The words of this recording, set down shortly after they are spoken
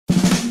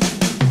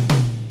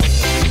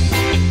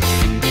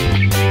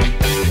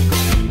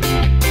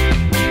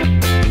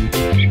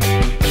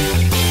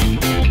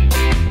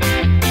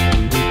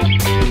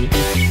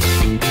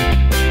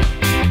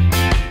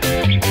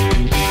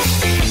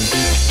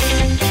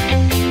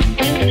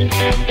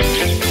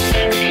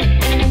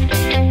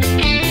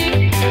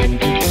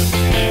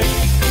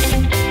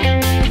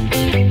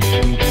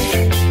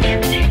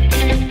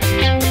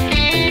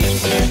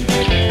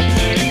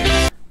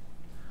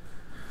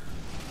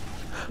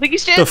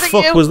chasing The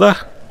fuck you. was that?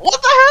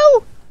 What the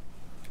hell?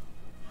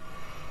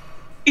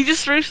 He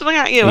just threw something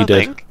at you, I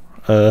think.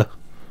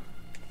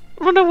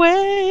 Run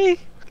away.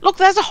 Look,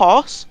 there's a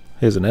horse.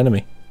 Here's an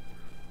enemy.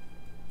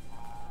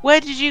 Where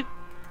did you...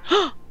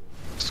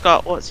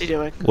 Scott, what's he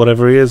doing?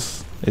 Whatever he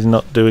is, he's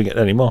not doing it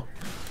anymore.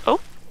 Oh.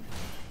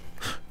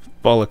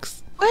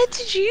 Bollocks. Where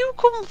did you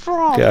come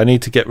from? Okay, I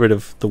need to get rid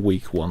of the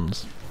weak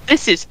ones.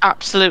 This is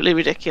absolutely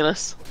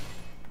ridiculous.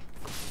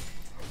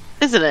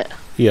 Isn't it?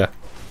 Yeah.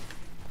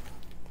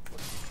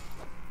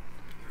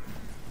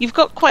 You've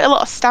got quite a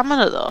lot of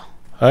stamina, though.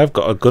 I've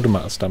got a good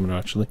amount of stamina,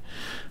 actually.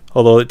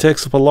 Although it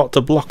takes up a lot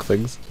to block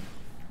things.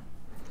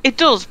 It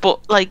does,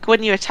 but like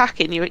when you're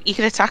attacking, you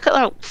can attack it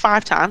like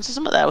 5 times or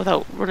something there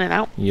without running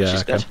out. Yeah, which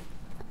is I can. good.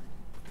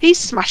 He's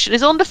smashing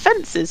his own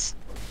defences.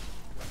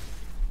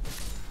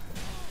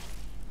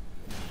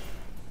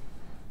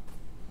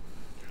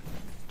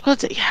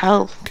 Bloody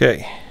hell.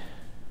 Okay.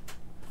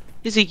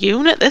 He's a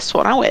unit, this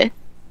one, are we?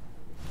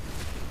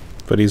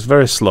 But he's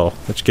very slow,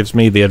 which gives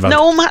me the advantage.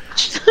 No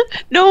match.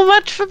 No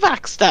match for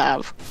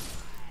backstab.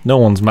 No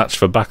one's matched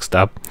for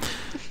backstab.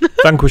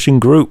 Vanquishing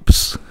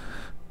groups.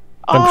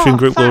 Vanquishing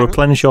group will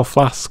replenish your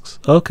flasks.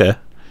 Okay.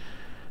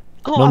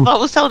 Oh, I thought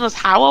it was telling us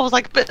how. I was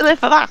like, bit there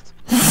for that.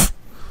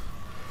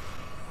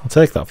 I'll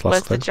take that Where's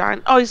flask the then.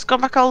 giant? Oh, he's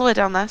gone back all the way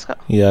down there, Scott.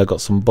 Yeah, I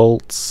got some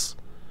bolts.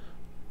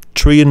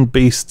 Tree and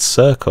Beast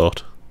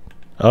Surcoat.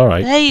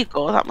 Alright. There you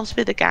go. That must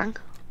be the gang.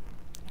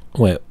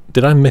 Wait,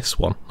 did I miss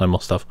one? I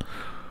must have.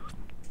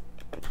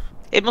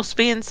 It must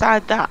be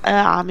inside that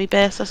army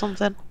base or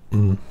something.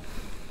 Mm.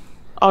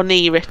 Or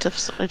near it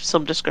of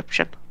some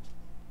description.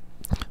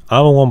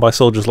 Armour worn by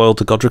soldiers loyal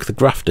to Godric the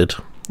Grafted.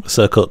 The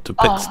surcoat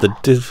depicts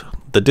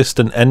the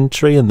distant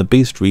entry and the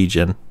beast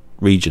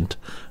regent,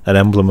 an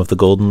emblem of the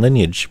golden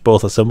lineage.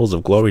 Both are symbols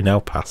of glory now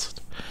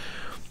past.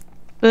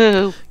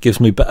 Boo. Gives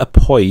me better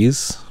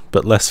poise,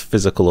 but less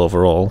physical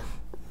overall.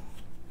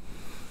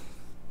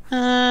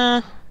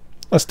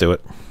 Let's do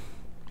it.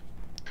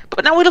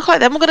 But now we look like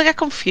them, we're going to get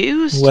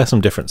confused. Wear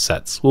some different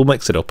sets. We'll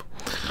mix it up.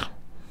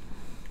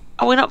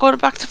 Are we not going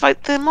back to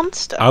fight the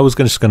monster? I was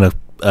just going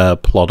to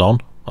plod on,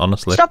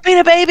 honestly. Stop being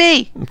a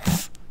baby!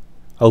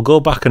 I'll go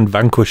back and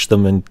vanquish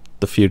them in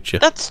the future.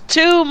 That's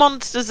 2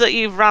 monsters that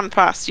you've ran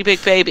past, you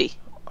big baby.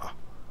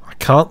 I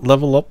can't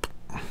level up.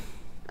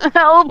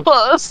 Help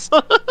us!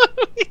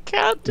 We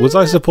can't do Was it.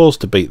 I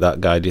supposed to beat that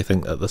guy, do you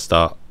think, at the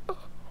start? I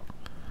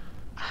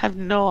have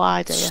no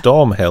idea.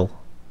 Stormhill.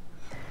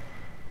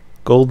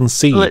 Golden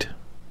Seed.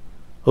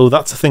 Oh,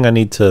 that's the thing I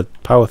need to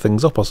power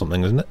things up or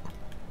something, isn't it?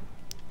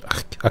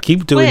 I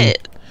keep doing...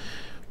 Wait,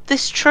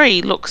 this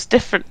tree looks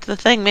different to the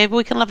thing. Maybe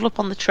we can level up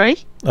on the tree?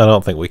 I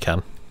don't think we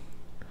can.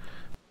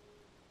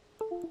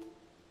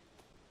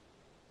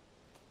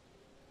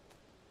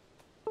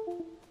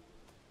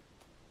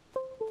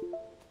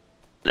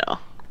 No.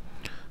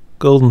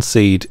 Golden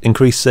Seed.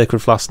 Increase Sacred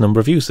Flask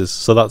number of uses.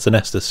 So that's an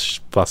Estus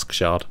Flask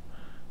Shard.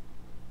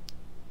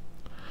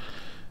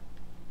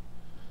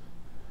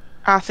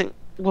 I think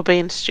we're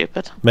being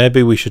stupid.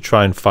 Maybe we should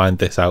try and find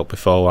this out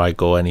before I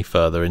go any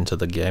further into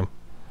the game.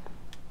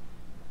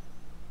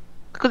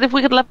 Because if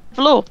we could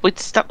level up,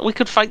 we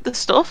could fight the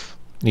stuff.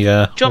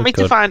 Yeah. Do you want me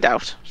to find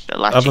out?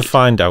 Have a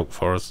find out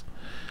for us.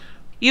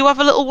 You have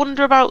a little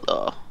wonder about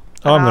though.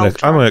 Oh, I'm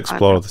gonna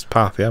explore this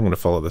path. Yeah, I'm gonna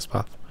follow this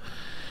path.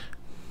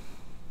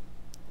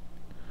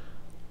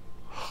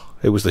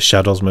 It was the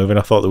shadows moving.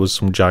 I thought there was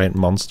some giant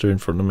monster in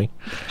front of me,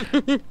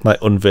 like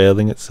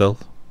unveiling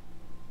itself.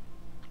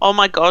 Oh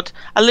my god!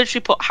 I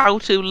literally put how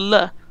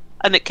to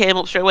and it came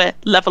up straight away.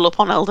 Level up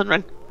on Elden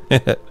Ring.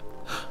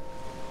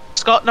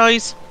 Scott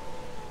noise.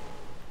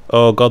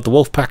 Oh god, the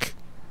wolf pack.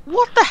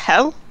 What the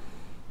hell?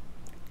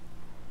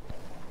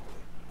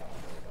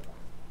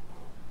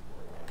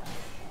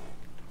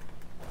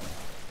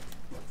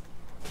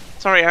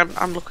 Sorry,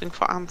 I'm looking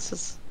for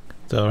answers.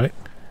 It's alright.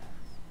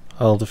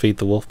 I'll defeat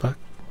the wolf pack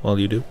while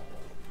you do.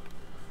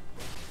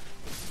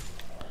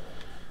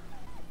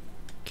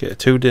 Okay,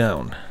 2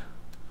 down.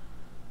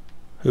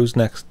 Who's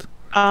next?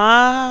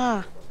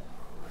 Ah.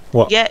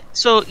 What? Yeah,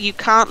 so you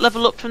can't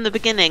level up from the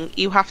beginning.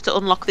 You have to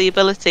unlock the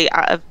ability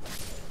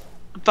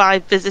by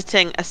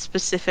visiting a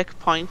specific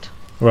point.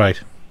 Right.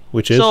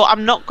 Which is? So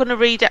I'm not going to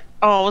read it.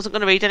 Oh, I wasn't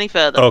going to read any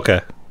further.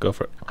 Okay, go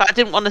for it. I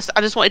didn't want to.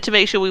 I just wanted to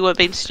make sure we weren't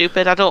being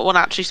stupid. I don't want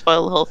to actually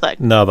spoil the whole thing.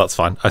 No, that's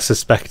fine. I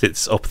suspect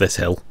it's up this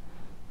hill.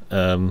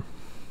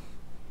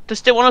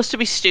 Just don't want us to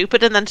be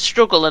stupid and then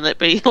struggle and it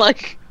be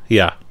like...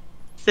 Yeah.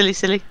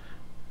 Silly.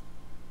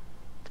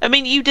 I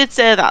mean, you did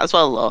say that as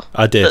well, though.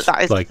 I did.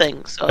 That is the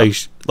thing. So.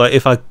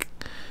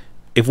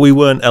 If we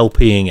weren't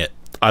LPing it,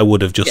 I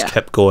would have just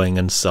kept going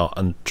and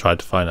tried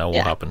to find out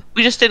what happened.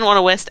 We just didn't want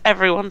to waste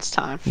everyone's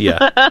time.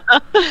 Yeah.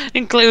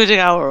 Including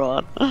our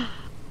own.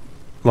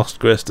 Lost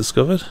Grace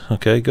discovered.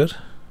 Okay, good.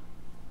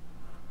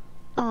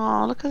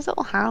 Oh, look at his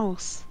little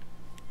house.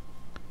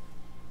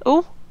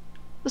 Oh,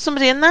 there's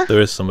somebody in there?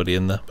 There is somebody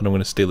in there, but I'm going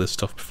to steal his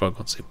stuff before I go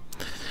and see him.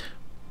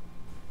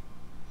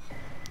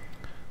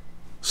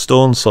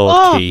 Stone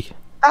sword key.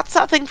 That's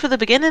that thing for the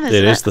beginning, isn't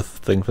it? It is the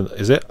thing for...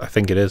 Is it? I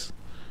think it is.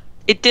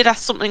 It did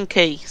ask something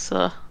key,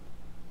 so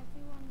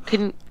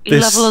can you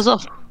level us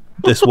up?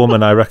 This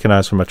woman I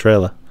recognise from a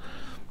trailer,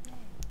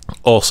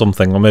 or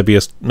something, or maybe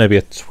a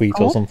tweet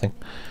or something.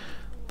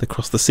 They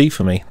crossed the sea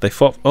for me. They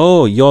fought.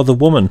 Oh, you're the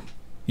woman.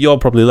 You're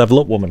probably level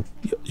up woman.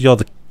 You're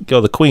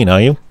the queen,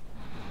 are you?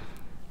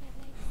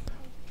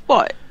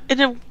 What, in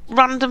a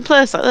random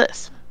place like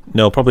this?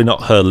 No, probably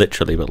not her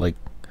literally, but like,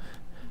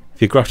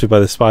 if you're grafted by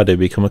the spider, you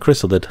become a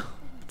chrysalid.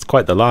 It's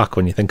quite the lark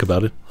when you think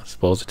about it. I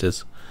suppose it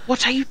is.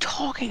 What are you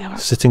talking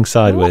about? Sitting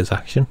sideways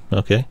action.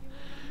 Okay.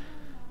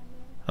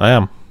 I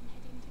am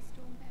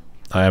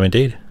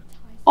indeed.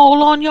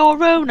 All on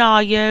your own,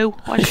 are you?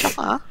 What's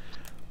that?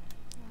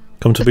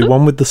 Come to be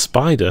one with the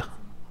spider.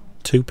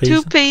 2 peas.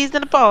 2 peas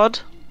in a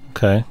pod.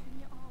 Okay.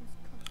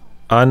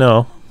 I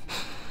know.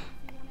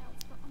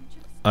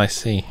 I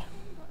see.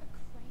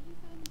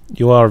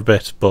 You are a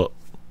bit, but...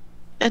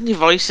 And your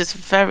voice is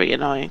very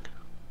annoying.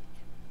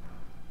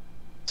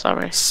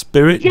 Sorry.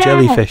 Spirit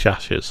jellyfish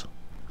ashes.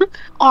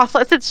 Oh, I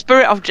thought it said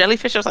spirit of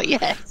jellyfish. I was like,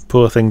 yes.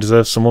 Poor thing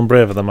deserves someone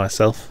braver than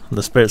myself.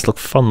 The spirits look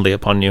fondly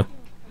upon you.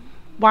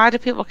 Why do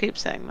people keep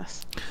saying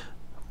this?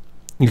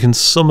 You can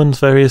summon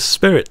various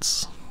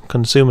spirits,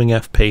 consuming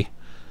FP.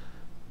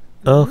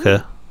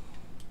 Okay.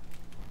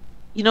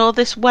 You know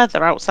this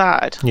weather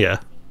outside? Yeah.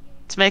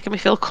 It's making me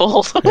feel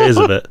cold. It is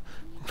a bit.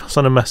 Pass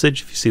on a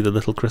message if you see the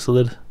little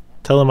chrysalid.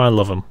 Tell them I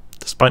love them,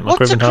 despite my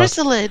What's a craven heart.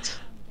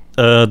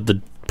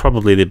 chrysalid?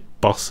 Probably the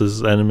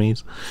boss's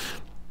enemies.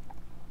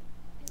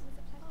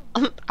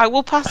 I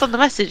will pass on the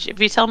message if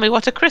you tell me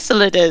what a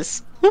chrysalid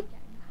is.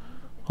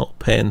 Oh,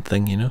 pain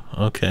thing, you know.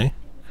 Okay.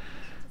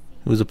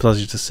 It was a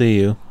pleasure to see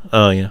you.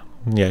 Oh, yeah.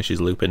 Yeah,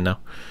 she's looping now.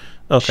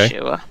 Okay.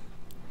 Sure.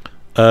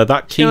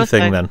 That key Sure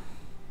thing thing. then.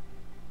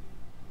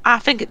 I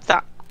think it's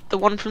the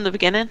one from the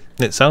beginning.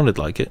 It sounded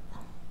like it.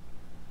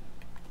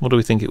 What do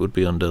we think it would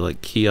be under,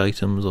 like key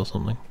items or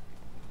something?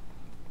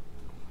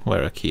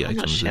 Where are key I'm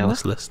not items in sure.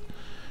 this list?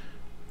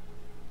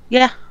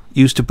 Yeah.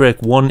 Used to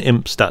break one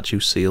imp statue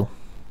seal.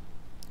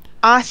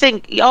 I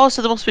think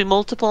also there must be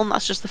multiple, and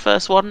that's just the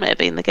first one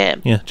maybe in the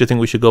game. Yeah. Do you think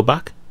we should go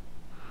back?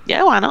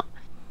 Yeah, why not?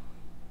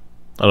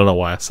 I don't know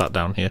why I sat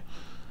down here.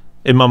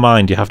 In my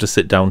mind, you have to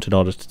sit down in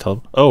order to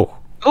tell. Oh,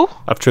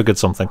 Oh, I've triggered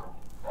something.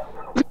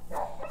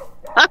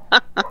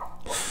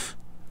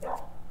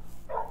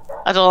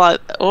 I don't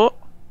like that. Oh,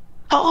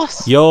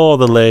 horse. You're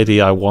the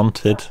lady I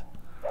wanted.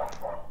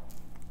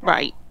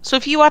 Right. So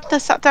if you hadn't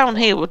have sat down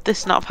here, would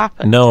this not have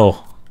happened?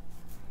 No.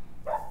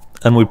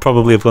 And we'd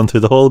probably have gone through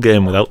the whole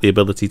game without the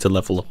ability to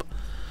level up.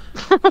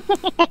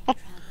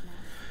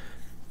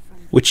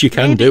 Which you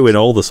can Maybe. do in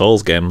all the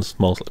Souls games,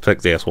 mostly,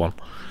 except DS1.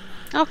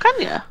 Oh,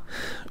 can you?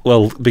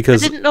 Well, I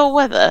because... didn't know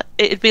whether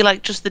it'd be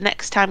like just the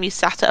next time you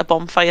sat at a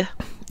bonfire,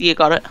 you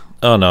got it.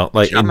 Oh no,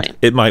 like Do you know what I mean?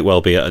 it might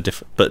well be at a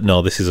different... But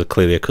no, this is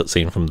clearly a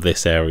cutscene from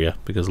this area,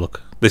 because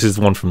look, this is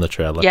the one from the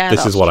trailer. Yeah, this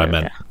is that's what I true,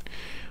 meant. yeah.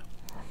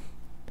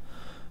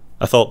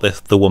 I thought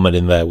the woman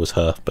in there was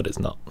her, but it's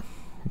not.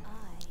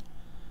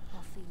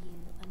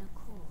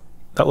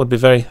 That would be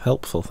very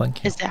helpful,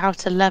 thank you. Is it how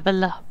to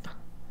level up?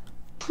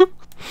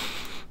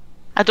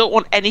 I don't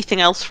want anything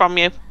else from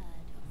you.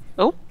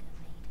 Oh.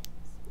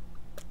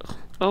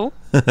 Oh.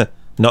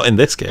 Not in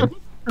this game,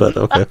 but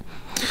okay.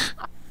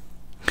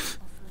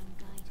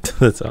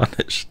 The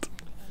tarnished.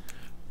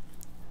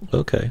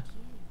 Okay.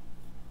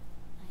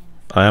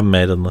 I am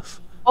maidenless.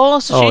 Oh,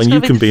 so Oh, she's and gonna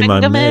you can the be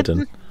my finger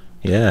maiden.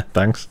 Yeah,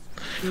 thanks.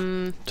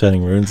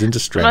 Turning runes into I'm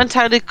not strength.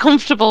 entirely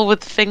comfortable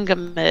with finger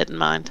maiden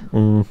mind.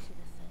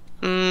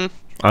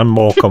 I'm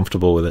more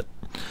comfortable with it.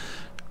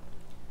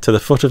 To the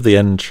foot of the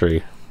end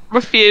tree.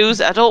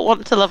 Refuse. I don't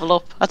want to level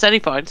up at any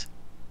point.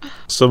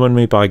 Summon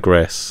me by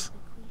grace.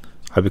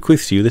 I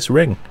bequeath to you this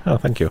ring. Oh,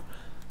 thank you.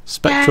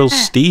 Spectral Yeah.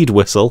 steed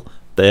whistle.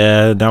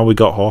 There, now we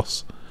got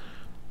horse.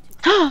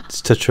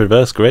 It's to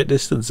traverse great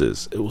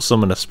distances. It will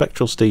summon a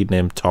spectral steed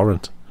named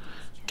Torrent.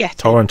 Get it.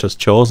 Torrent has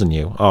chosen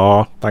you.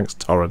 Oh, thanks,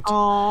 Torrent.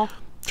 Oh.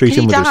 Treat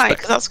Can him he with die? respect.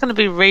 Because that's going to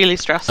be really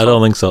stressful. I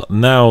don't think so.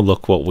 Now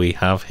look what we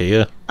have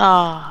here.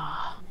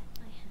 Ah.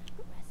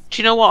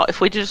 Do you know what?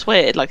 If we just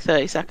waited like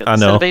 30 seconds I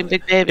instead know. of being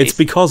big babies. It's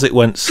because it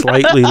went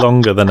slightly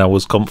longer than I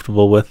was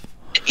comfortable with.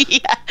 Yeah.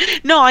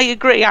 No, I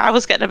agree. I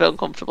was getting a bit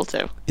uncomfortable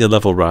too. Your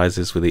level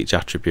rises with each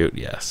attribute.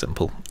 Yeah,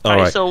 simple. All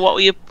Right, right. so what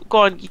were you... Go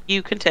on,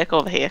 you can take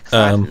over here, because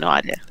I have no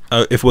idea.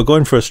 If we're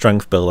going for a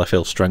strength build, I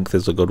feel strength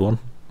is a good one.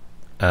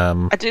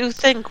 I do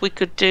think we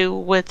could do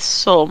with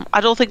some...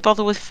 I don't think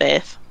bother with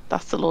faith.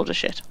 That's the load of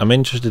shit. I'm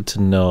interested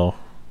to know.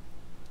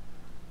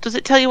 Does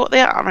it tell you what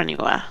they are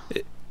anywhere?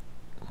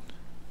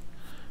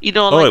 You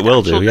know, Oh, like it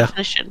will the actual do, yeah.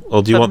 definition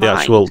Or do you for want the mind.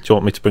 actual? Do you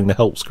want me to bring the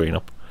help screen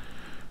up?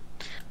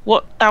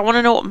 What I want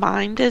to know what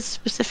mind is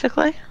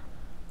specifically.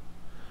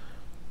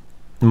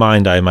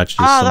 Mind, I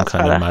imagine, is some that's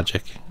kind better. of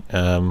magic.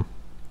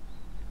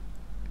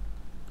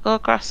 Go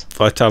across.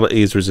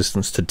 Vitality is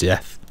resistance to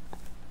death.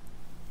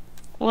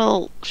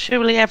 Well,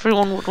 surely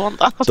everyone would want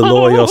that. To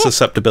lower your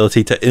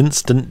susceptibility to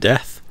instant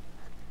death.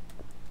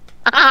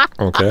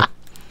 Okay.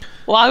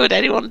 Why would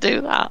anyone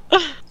do that?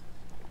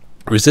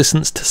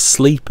 Resistance to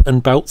sleep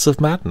and bouts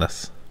of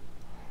madness.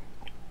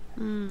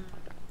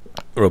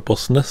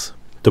 Robustness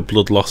to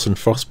blood loss and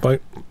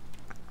frostbite.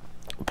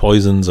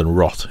 Poisons and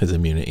rot is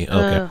immunity.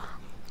 Okay.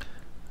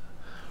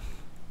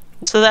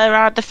 So there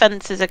are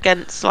defences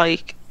against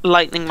like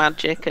lightning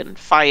magic and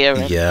fire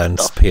and and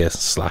stuff.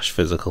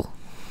 pierce/physical.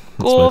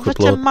 Go over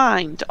to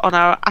mind on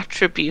our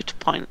attribute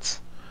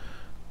points.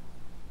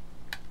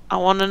 I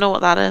want to know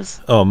what that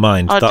is. Oh,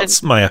 mind.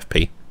 That's my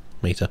FP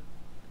meter.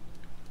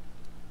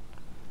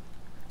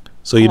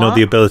 So you know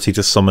the ability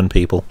to summon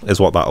people is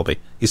what that'll be.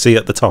 You see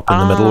at the top in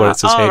the middle where it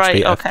says HP,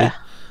 right, FP? okay.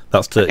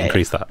 That's to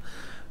increase that.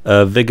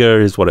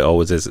 Vigor is what it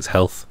always is. It's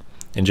health.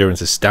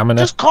 Endurance is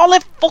stamina. Just call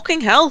it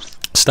fucking health.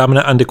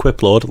 Stamina and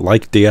equip load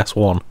like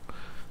DS1.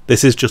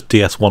 This is just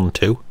DS1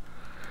 too.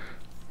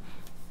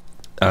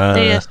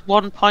 DS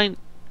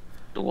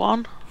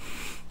 1.1.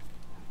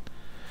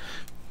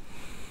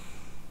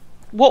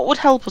 What would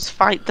help us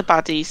fight the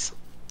baddies?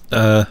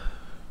 Well,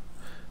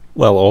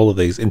 all of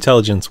these.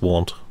 Intelligence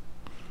won't.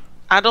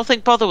 I don't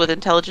think bother with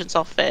intelligence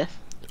or faith.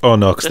 Oh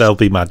no, because they'll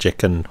be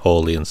magic and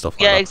holy and stuff like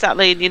that. Yeah,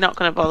 exactly, and you're not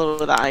going to bother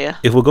with that, are you?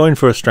 If we're going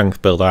for a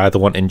strength build, I either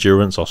want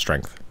endurance or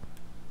strength.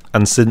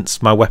 And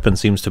since my weapon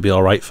seems to be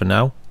alright for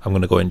now, I'm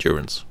going to go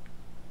endurance.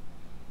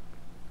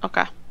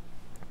 Okay.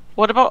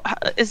 What about...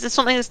 Is this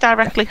something that's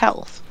directly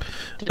health?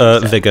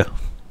 Vigor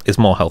is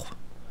more health.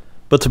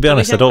 But to be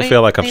honest, I don't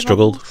feel like I've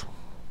struggled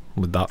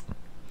with that.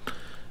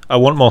 I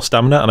want more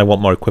stamina and I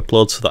want more equip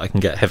load so that I can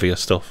get heavier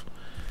stuff.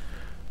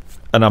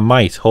 And I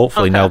might,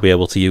 hopefully, now be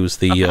able to use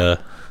the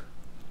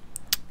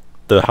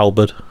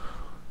halberd.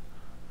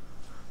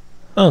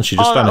 Oh, she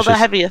just vanishes. Oh, the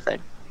heavier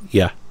thing.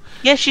 Yeah.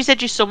 Yeah, she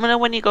said you summon her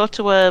when you go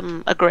to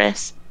a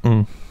grace.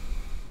 So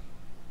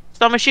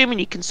I'm assuming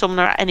you can summon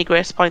her at any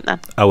grace point then.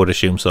 I would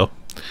assume so.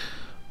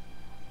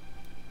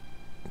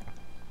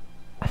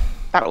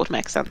 That would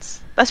make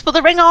sense. Let's put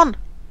the ring on.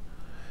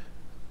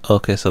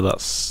 Okay, so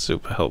that's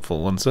super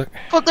helpful. One sec.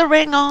 Put the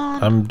ring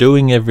on. I'm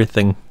doing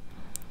everything.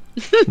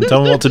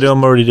 Tell me what to do,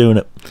 I'm already doing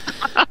it.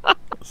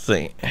 Let's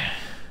see.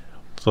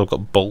 So I've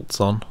got bolts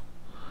on.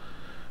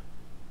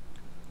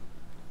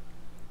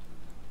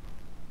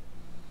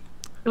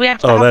 Do we have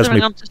to have the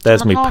ring on to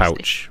there's me horsey?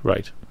 pouch,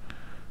 right.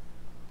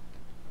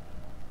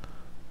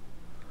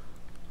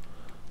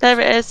 There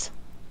it is.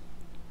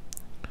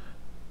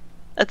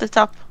 At the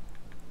top.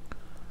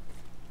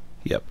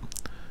 Yep.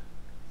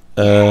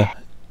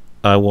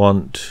 I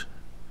want...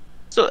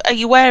 So are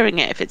you wearing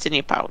it if it's in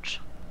your pouch?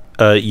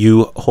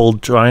 You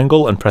hold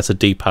triangle and press a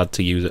D-pad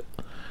to use it.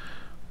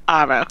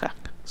 Ah, right, okay.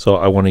 So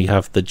I want to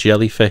have the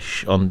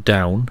jellyfish on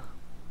down.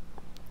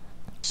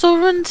 So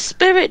run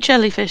spirit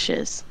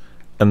jellyfishes.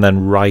 And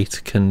then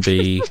right can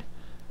be...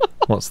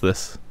 What's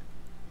this?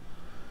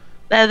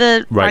 They're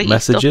the right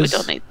messages.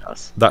 Stuff. We don't need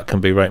those. That can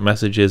be right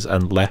messages,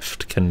 and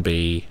left can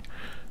be...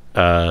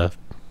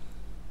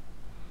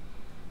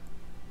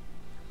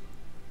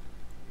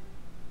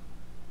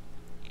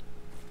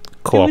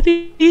 co-op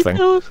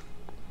thing.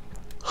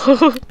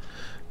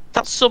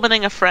 That's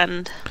summoning a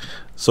friend.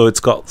 So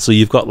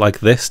you've got like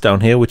this down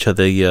here, which are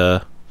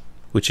the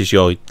which is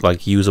your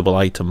like usable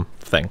item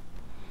thing.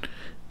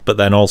 But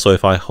then also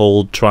if I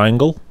hold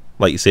triangle,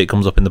 like you see it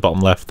comes up in the bottom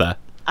left there.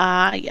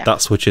 Yeah.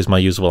 That switches my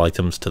usable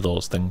items to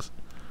those things.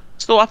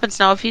 So what happens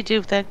now if you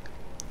do thing?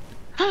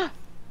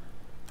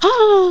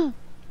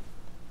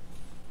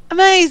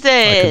 Amazing!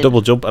 I can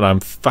double jump and I'm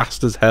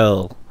fast as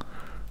hell.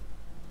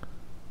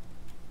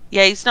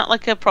 Yeah, he's not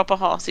like a proper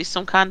horse, he's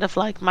some kind of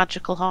like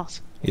magical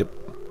horse. Yep.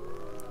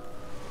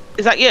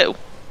 Is that you?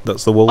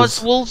 That's the wolves. Oh,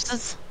 it's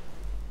wolves.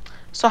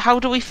 So how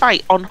do we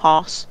fight on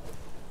horse?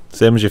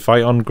 Same as you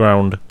fight on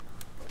ground.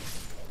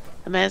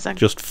 Amazing.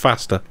 Just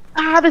faster.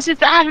 This is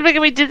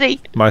making me dizzy.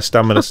 My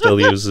stamina still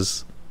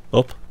uses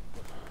up.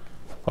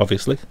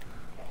 Obviously.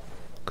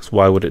 Because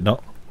why would it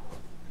not?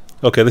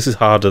 Okay, this is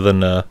harder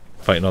than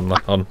fighting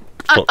on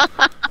foot.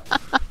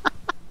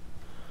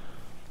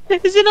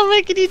 Is it not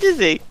making you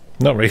dizzy?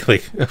 Not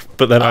really.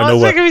 But then I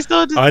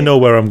know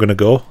where I'm going to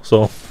go,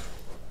 so...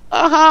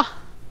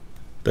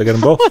 Did I get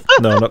them both?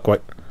 No, not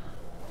quite.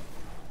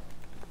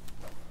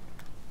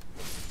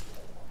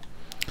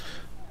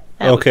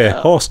 Okay,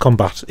 horse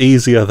combat.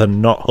 Easier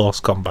than not horse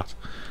combat.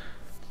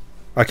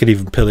 I could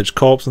even pillage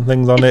corpse and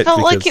things on it. It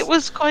felt like it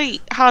was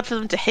quite hard for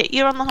them to hit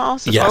you on the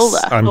horse as well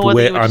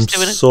there. I'm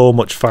so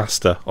much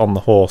faster on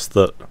the horse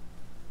that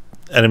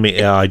enemy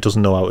AI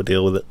doesn't know how to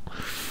deal with it.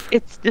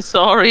 It's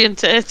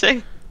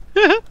disorientating.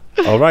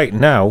 Alright,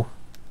 now,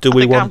 I'm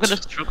going to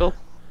struggle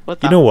with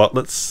that. You know what,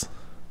 let's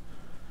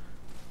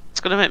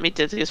going to make me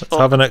dizzy as fuck.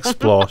 Let's have an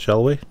explore,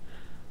 shall we?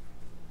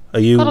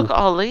 Are you... Oh, look at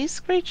all these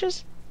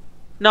creatures.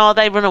 No,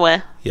 they run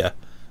away. Yeah.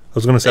 I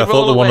was going to say, I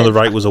thought the one on the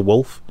right was a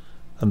wolf.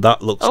 And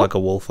that looks like a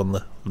wolf on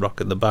the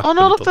rock in the back. Oh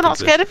no, look, they're not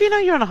scared of you now,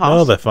 you're on a horse.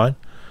 No, they're fine.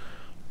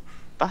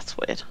 That's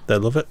weird. They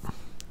love it.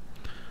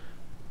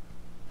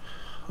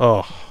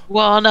 Oh.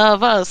 One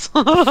of us.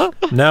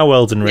 Now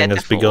Elden Ring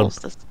has begun.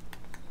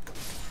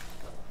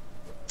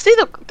 See,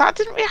 look, that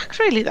didn't react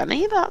really then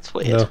either. That's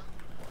weird.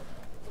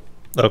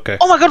 No. Okay.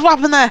 Oh my god, what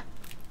happened there?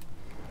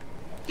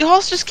 Your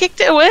horse just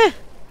kicked it away.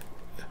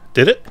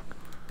 Did it?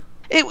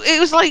 It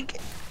was like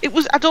it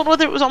was. I don't know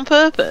whether it was on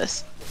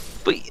purpose,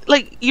 but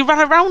like you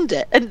ran around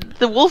it and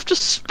the wolf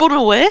just spun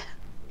away.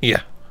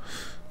 Yeah.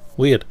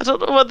 Weird. I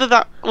don't know whether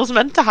that was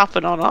meant to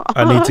happen or not.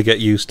 I need to get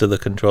used to the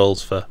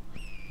controls for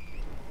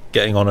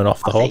getting on and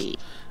off the horse.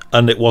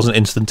 And it wasn't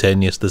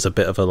instantaneous. There's a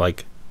bit of a,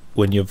 like,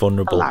 when you're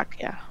vulnerable. A lag,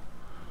 yeah.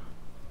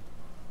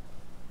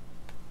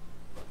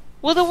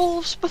 Were there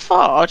wolves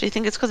before, or do you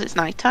think it's because it's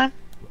nighttime?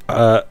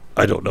 I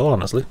don't know,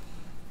 honestly.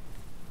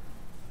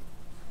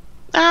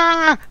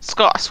 Ah,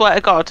 Scott, I swear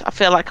to God, I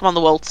feel like I'm on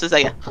the waltzes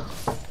here.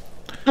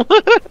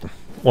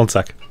 1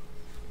 sec.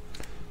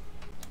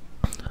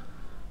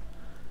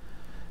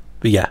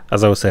 But yeah,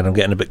 as I was saying, I'm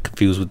getting a bit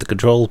confused with the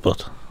controls,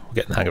 but we're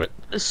getting the hang of it.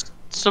 There's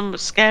some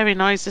scary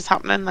noises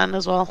happening then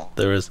as well.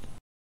 There is.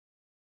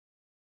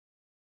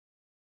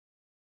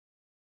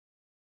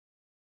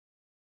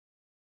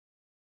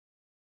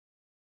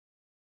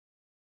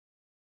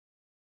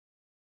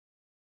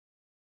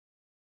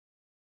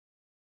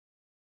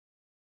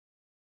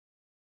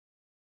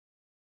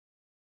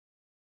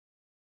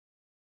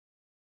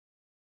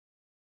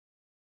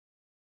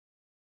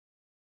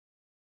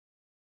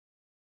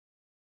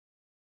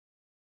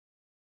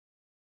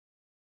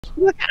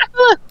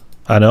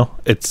 I know,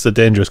 it's a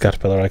dangerous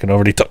caterpillar, I can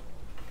already tell.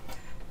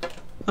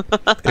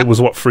 It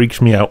was what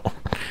freaked me out.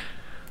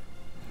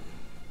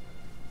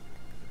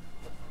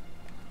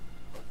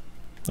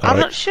 I'm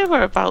not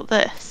sure about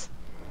this.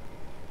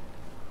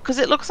 Because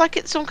it looks like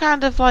it's some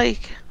kind of,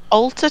 like,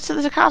 altar to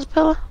the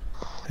caterpillar.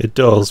 It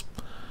does.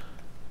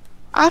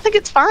 I think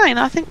it's fine,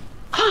 I think...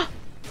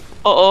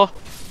 Uh-oh.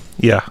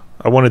 Yeah,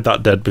 I wanted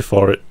that dead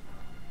before it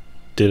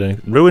did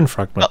anything. Ruin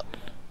fragment.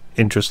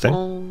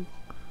 Interesting.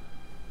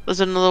 There's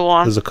another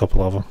one. There's a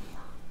couple of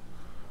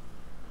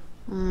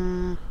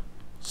them.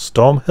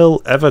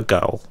 Stormhill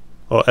Evergaol.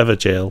 Or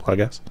Everjail, I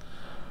guess.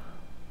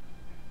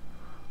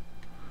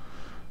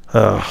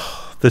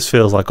 This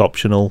feels like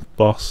optional,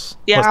 boss.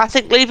 Yeah, I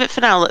think leave it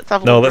for now. Let's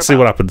have a No, let's see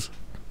what happens.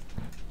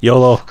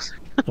 YOLO.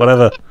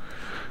 Whatever.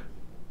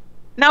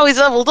 Now he's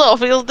leveled up,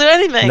 he'll do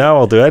anything. Now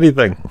I'll do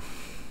anything.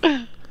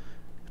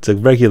 It's a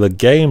regular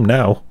game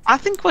now. I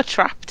think we're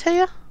trapped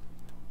here.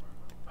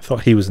 I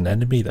thought he was an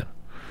enemy then.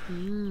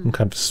 Some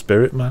kind of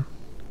spirit man.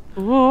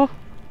 Ooh.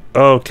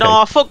 Okay.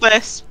 No, fuck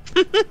this.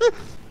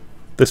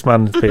 This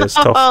man appears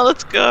tough. Oh,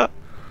 let's go.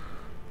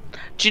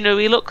 Do you know who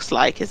he looks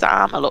like? His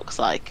armour looks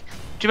like.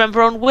 Do you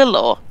remember on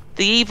Willow,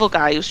 the evil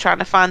guy who's trying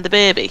to find the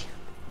baby?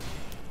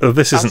 Oh,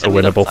 this isn't a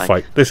winnable like.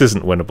 fight. This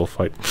isn't a winnable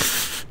fight.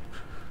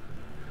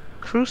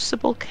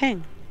 Crucible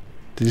King.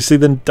 Did you see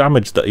the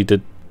damage that he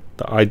did?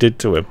 That I did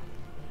to him?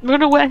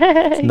 Run away!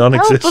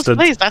 Non-existent. Help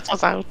us, please, let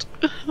us out.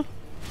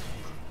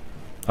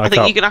 I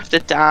think you're gonna have to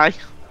die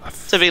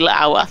to be let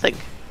out. I think.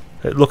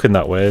 It's looking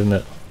that way, isn't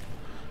it?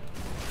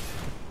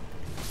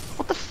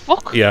 What the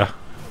fuck? Yeah,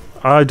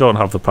 I don't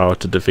have the power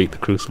to defeat the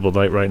Crucible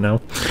Knight right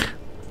now.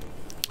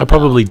 I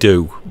probably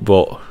do,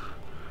 but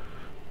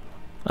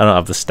I don't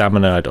have the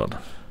stamina. I don't.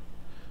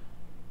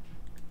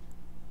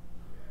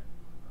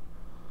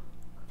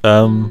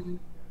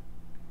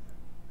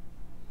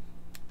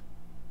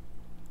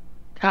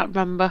 Can't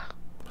remember.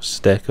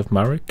 Stake of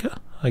Marika,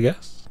 I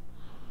guess.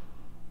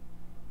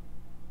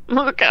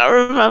 I can't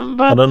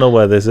remember. I don't know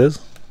where this is.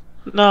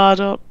 No, I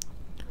don't.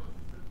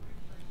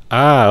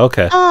 Ah,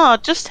 okay. Oh,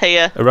 just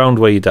here. Around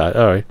where you died.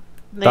 Alright.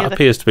 That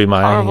appears to be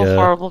my...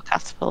 horrible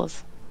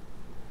caterpillars.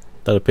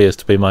 That appears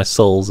to be my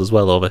souls as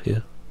well over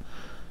here.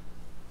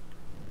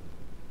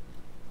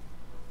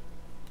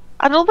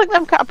 I don't think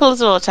them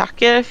caterpillars will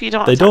attack you if you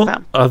don't They attack don't,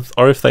 them.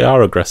 or if they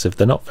are aggressive,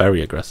 they're not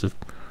very aggressive.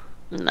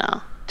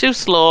 No. Too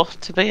slow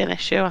to be an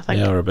issue, I think.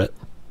 They are a bit.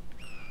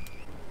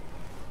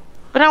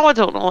 But now I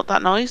don't know what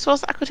that noise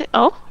was. I could...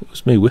 Oh. It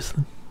was me with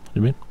them. What do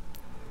you mean?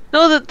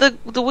 No,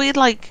 the weird,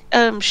 like,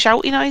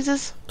 shouty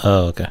noises.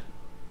 Oh, okay.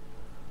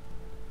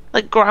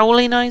 Like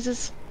growly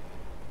noises.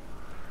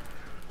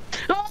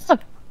 Oh!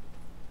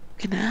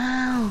 Fucking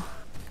hell.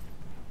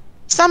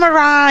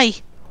 Samurai!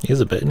 He is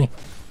a bit, isn't he?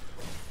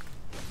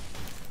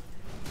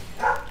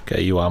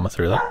 Okay, you armour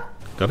through that.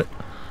 Got it.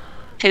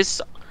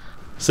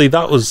 See,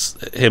 that was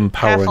him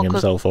powering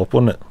himself up,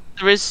 wasn't it?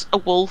 There is a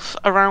wolf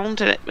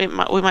around, and we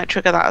might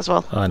trigger that as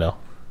well. I know.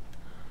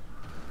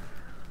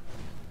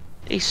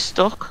 He's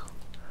stuck.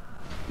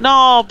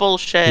 No,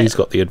 bullshit. He's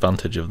got the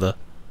advantage of the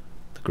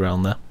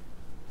ground there.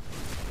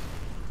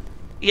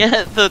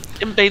 Yeah,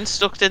 him being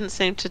stuck didn't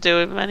seem to do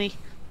him any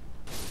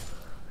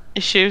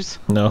issues.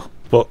 No,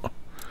 but...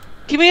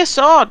 Give me a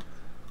sword!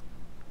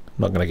 I'm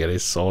not going to get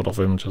his sword off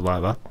him just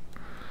like that.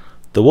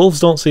 The wolves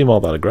don't seem all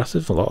that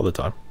aggressive a lot of the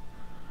time.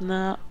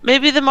 No.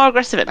 Maybe they're more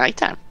aggressive at night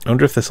time. I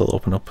wonder if this will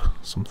open up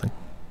something.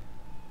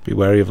 Be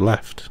wary of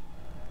left.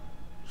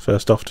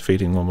 First off,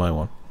 defeating one by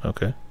one.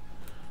 Okay.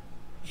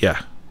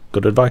 Yeah.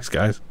 Good advice,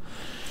 guys.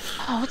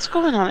 Oh, what's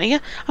going on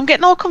here? I'm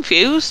getting all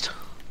confused.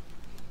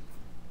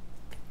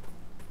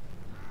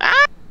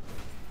 Ah!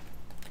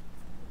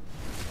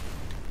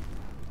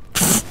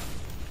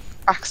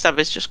 Backstab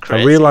is just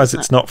crazy. I realise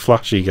it's not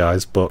flashy,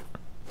 guys, but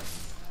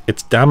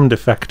it's damned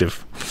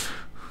effective.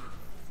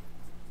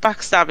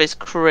 backstab is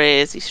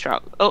crazy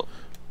strong. Oh,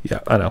 Yeah,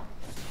 I know.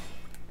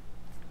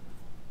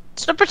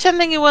 stop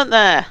pretending you weren't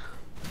there.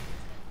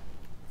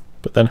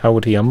 But then how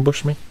would he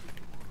ambush me?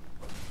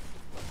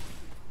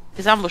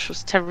 His ambush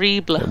was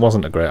terrible. It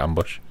wasn't a great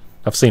ambush.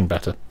 I've seen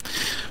better.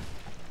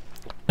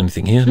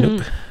 Anything here?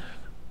 Nope.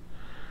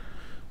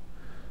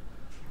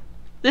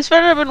 This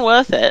better have been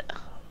worth it.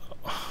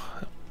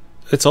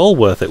 It's all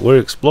worth it. We're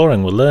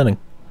exploring. We're learning.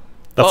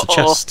 That's a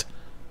chest.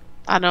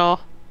 I know.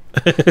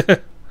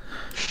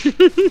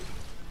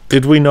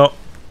 Did we not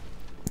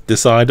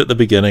decide at the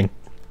beginning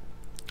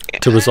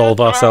to resolve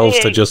ourselves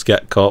to just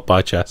get caught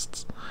by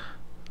chests?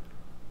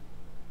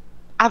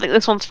 I think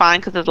this one's fine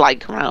because there's light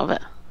coming out of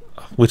it.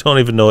 We don't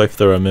even know if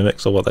there are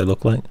mimics or what they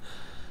look like.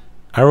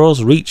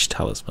 Arrows reach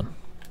talisman.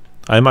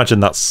 I imagine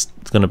that's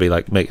going to be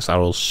like makes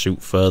arrows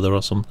shoot further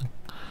or something.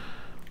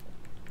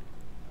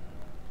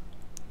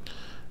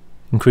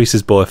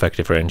 Increases bow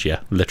effective range,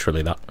 yeah,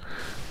 literally that.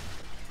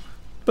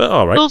 But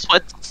alright. Those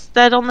were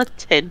said on the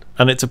tin.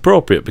 And it's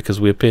appropriate because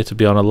we appear to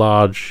be on a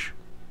large...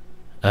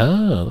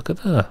 Oh, look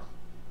at that.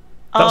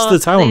 That's the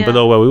town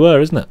below where we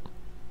were, isn't it?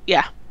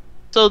 Yeah.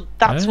 So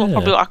that's probably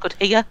what I could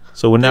hear.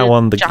 So we're now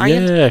on the...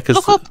 giant. Yeah, cause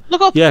look up,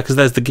 look up. Yeah, because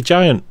there's the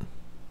giant.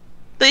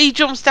 He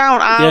jumps down.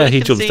 Yeah,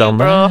 he jumps down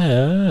there.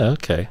 Yeah,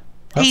 okay.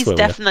 That's He's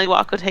definitely what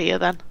I could hear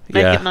then.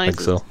 Yeah, making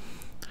noises. I think so.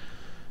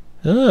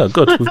 Oh,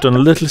 good. We've done a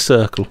little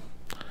circle.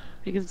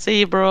 You can see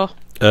you, bro.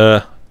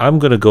 I'm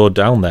going to go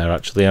down there,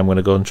 actually. I'm going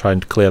to go and try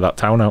and clear that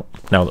town out,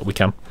 now that we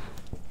can.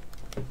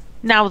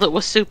 Now that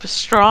we're super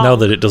strong. Now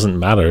that it doesn't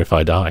matter if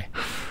I die.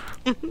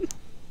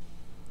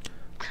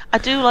 I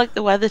do like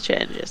the weather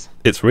changes.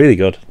 It's really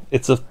good.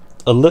 It's a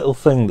little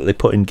thing that they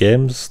put in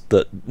games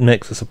that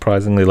makes a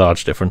surprisingly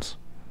large difference.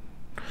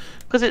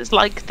 Because it's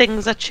like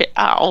things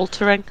are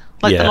altering.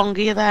 Like the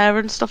longer you're there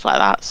and stuff like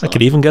that. So. I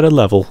could even get a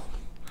level.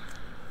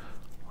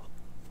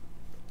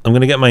 I'm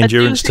going to get my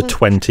endurance to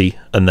 20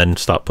 and then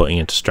start putting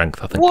into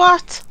strength, I think.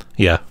 What?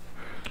 Yeah.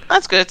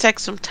 That's going to take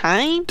some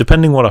time.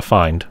 Depending what I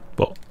find,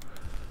 but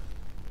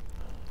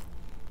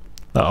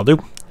that'll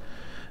do.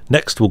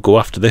 Next, we'll go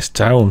after this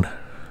town.